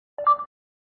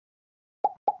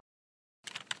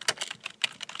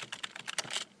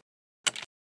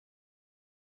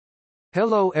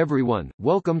Hello everyone,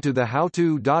 welcome to the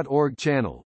howto.org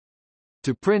channel.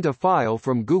 To print a file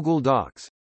from Google Docs,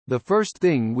 the first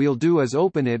thing we'll do is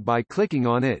open it by clicking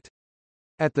on it.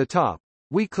 At the top,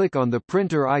 we click on the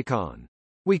printer icon.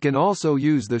 We can also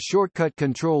use the shortcut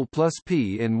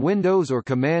Ctrl+P in Windows or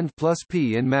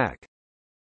Command+P in Mac.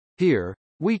 Here,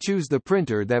 we choose the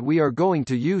printer that we are going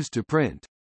to use to print.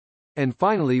 And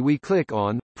finally we click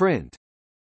on Print.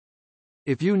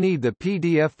 If you need the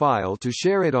PDF file to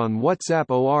share it on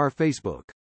WhatsApp or Facebook.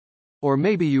 Or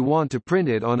maybe you want to print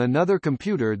it on another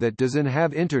computer that doesn't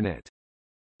have internet.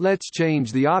 Let's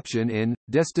change the option in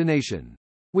Destination.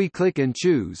 We click and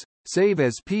choose Save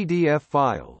as PDF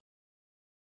file.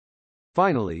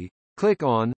 Finally, click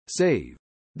on Save.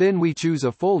 Then we choose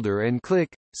a folder and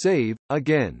click Save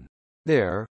again.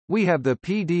 There, we have the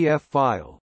PDF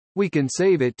file. We can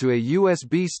save it to a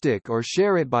USB stick or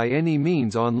share it by any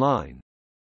means online.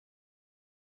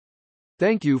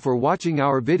 Thank you for watching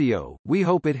our video, we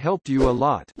hope it helped you a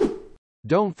lot.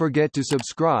 Don't forget to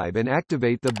subscribe and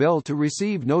activate the bell to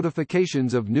receive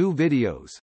notifications of new videos.